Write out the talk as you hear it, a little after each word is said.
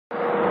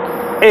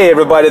Hey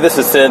everybody, this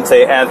is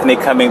Sensei Anthony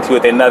coming to you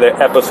with another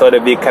episode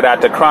of the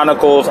Karate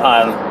Chronicles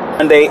on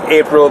Monday,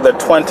 April the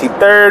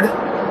 23rd.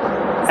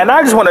 And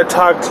I just want to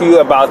talk to you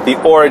about the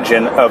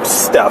origin of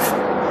stuff.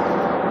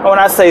 When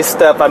I say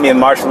stuff, I mean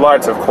martial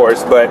arts, of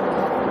course, but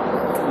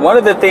one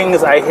of the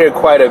things I hear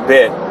quite a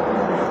bit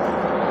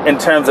in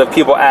terms of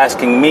people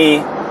asking me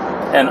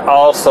and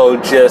also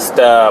just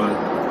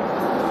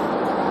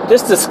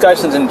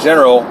discussions in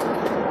general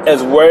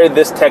is where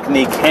this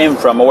technique came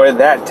from, or where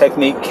that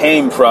technique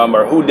came from,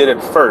 or who did it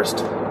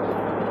first.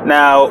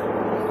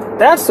 Now,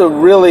 that's a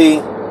really,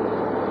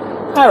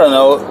 I don't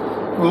know,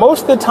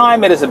 most of the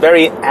time it is a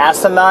very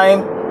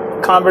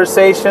asinine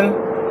conversation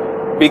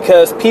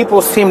because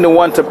people seem to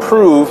want to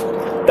prove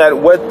that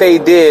what they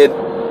did,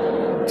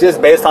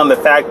 just based on the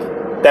fact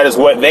that is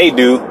what they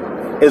do,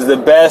 is the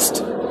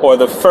best, or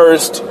the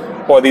first,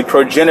 or the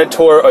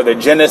progenitor, or the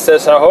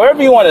genesis, or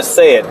however you want to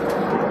say it.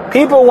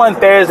 People want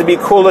theirs to be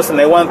coolest and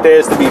they want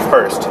theirs to be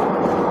first.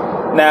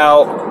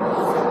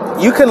 Now,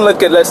 you can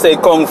look at, let's say,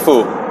 Kung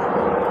Fu.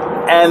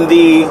 And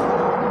the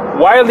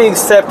widely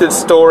accepted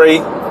story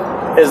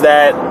is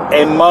that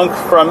a monk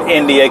from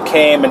India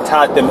came and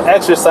taught them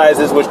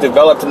exercises which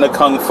developed into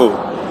Kung Fu.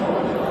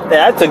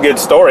 Yeah, that's a good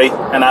story,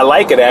 and I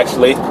like it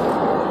actually.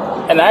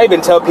 And I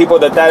even tell people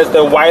that that is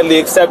the widely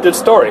accepted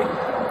story.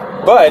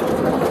 But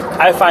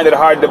I find it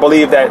hard to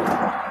believe that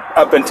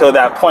up until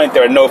that point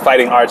there are no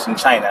fighting arts in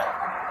China.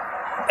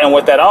 And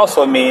what that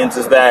also means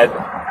is that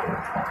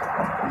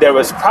there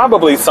was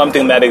probably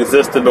something that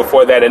existed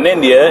before that in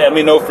India, and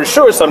we know for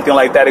sure something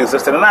like that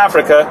existed in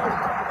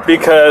Africa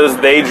because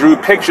they drew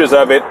pictures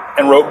of it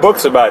and wrote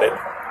books about it.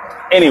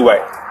 Anyway,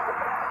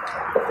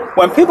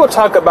 when people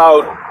talk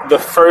about the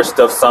first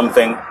of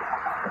something,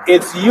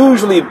 it's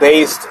usually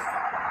based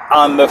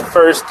on the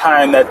first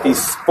time that the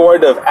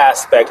sportive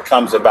aspect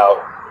comes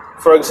about.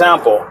 For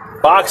example,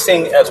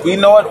 boxing as we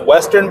know it,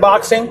 Western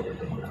boxing,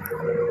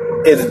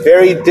 is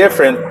very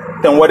different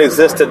than what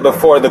existed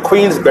before the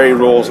Queensberry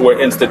rules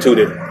were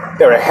instituted.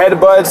 There were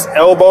headbutts,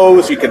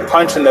 elbows, you could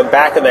punch in the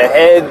back of the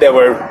head, there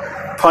were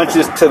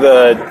punches to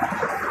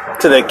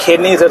the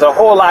kidneys. There's a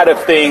whole lot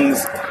of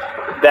things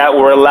that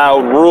were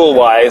allowed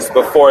rule-wise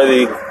before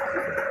the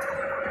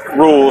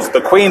rules,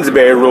 the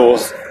Queensberry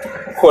rules,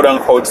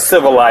 quote-unquote,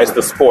 civilized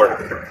the sport.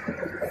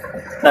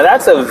 Now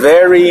that's a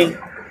very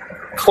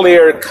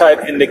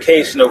clear-cut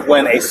indication of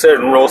when a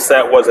certain rule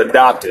set was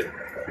adopted.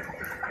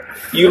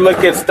 You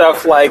look at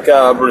stuff like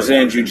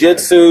Brazilian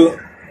Jiu-Jitsu,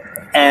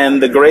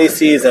 and the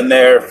Gracies and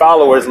their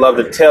followers love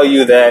to tell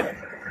you that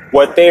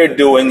what they're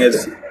doing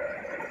is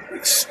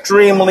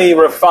extremely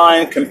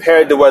refined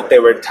compared to what they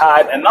were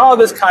taught, and all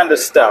this kind of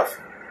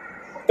stuff.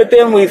 But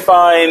then we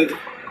find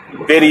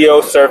video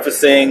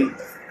surfacing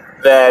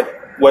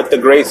that what the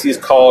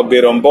Gracies call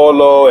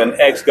Birombolo and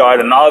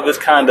X-Guard and all this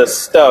kind of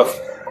stuff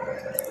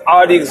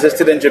already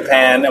existed in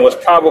Japan and was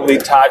probably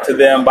taught to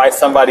them by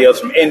somebody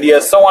else from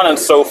India, so on and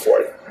so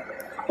forth.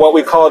 What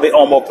we call the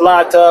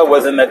omoplata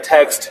was in the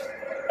text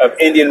of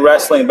Indian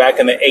wrestling back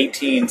in the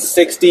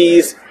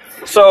 1860s.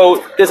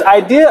 So this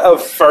idea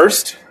of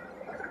first,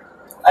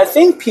 I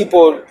think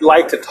people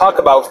like to talk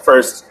about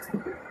first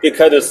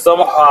because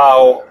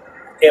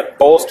it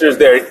bolsters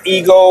their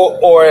ego,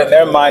 or in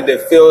their mind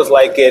it feels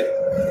like it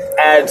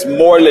adds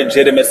more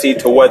legitimacy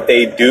to what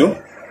they do.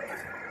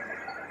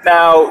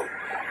 Now,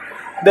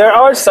 there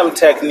are some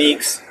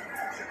techniques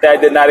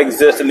that did not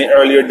exist in the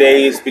earlier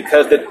days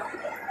because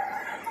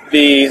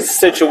the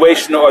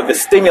situation or the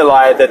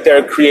stimuli that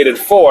they're created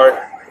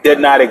for did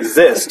not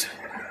exist.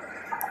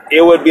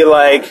 It would be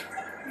like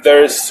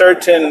there's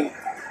certain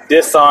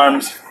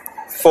disarms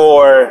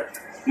for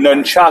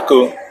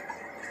nunchaku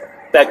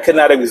that could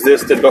not have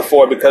existed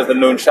before because the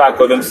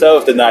nunchaku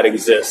themselves did not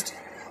exist.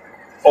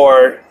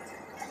 Or,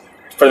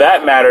 for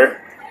that matter,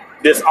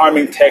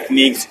 disarming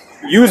techniques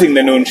using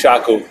the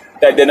nunchaku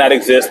that did not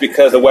exist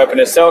because the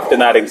weapon itself did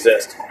not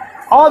exist.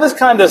 All this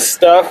kind of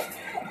stuff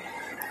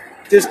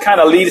just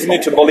kind of leads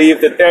me to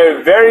believe that there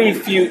are very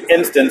few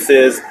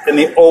instances in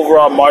the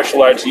overall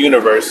martial arts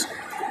universe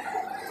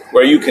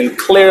where you can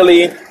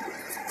clearly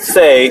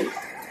say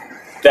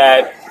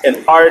that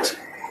an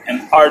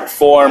art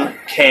form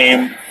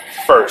came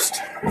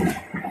first.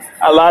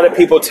 A lot of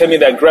people tell me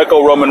that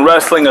Greco-Roman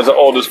wrestling is the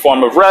oldest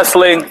form of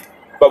wrestling,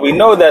 but we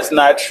know that's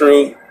not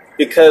true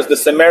because the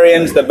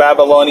Sumerians, the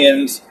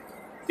Babylonians,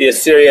 the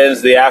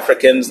Assyrians, the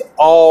Africans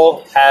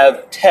all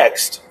have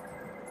text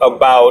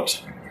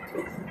about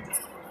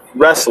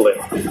wrestling.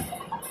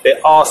 They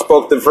all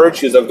spoke the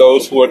virtues of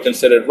those who were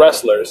considered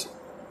wrestlers.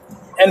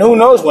 And who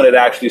knows when it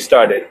actually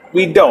started?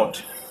 We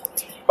don't.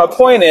 My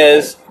point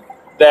is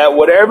that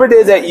whatever it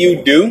is that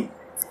you do,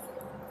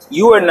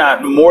 you are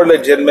not more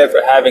legitimate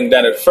for having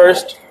done it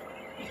first,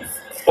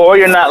 or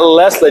you're not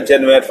less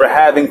legitimate for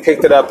having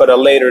picked it up at a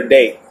later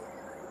date.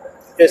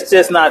 It's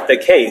just not the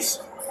case.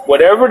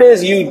 Whatever it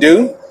is you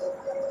do,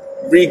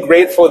 be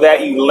grateful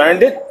that you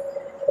learned it,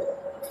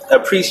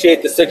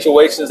 appreciate the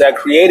situations that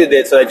created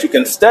it so that you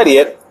can study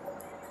it,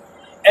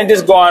 and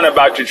just go on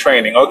about your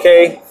training,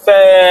 okay?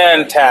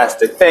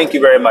 Fantastic. Thank you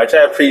very much.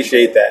 I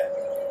appreciate that.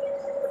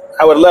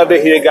 I would love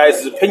to hear your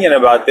guys' opinion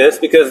about this,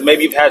 because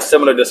maybe you've had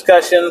similar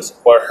discussions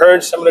or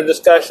heard similar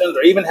discussions,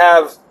 or even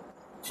have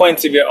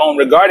points of your own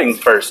regarding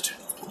FIRST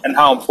and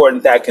how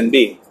important that can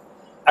be.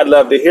 I'd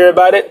love to hear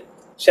about it.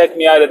 Check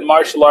me out at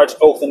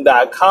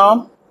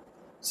martialartsoakland.com.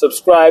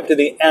 Subscribe to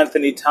the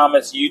Anthony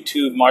Thomas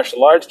YouTube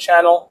martial arts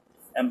channel.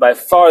 And by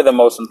far the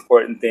most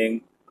important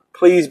thing,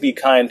 please be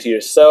kind to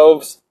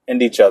yourselves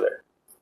and each other.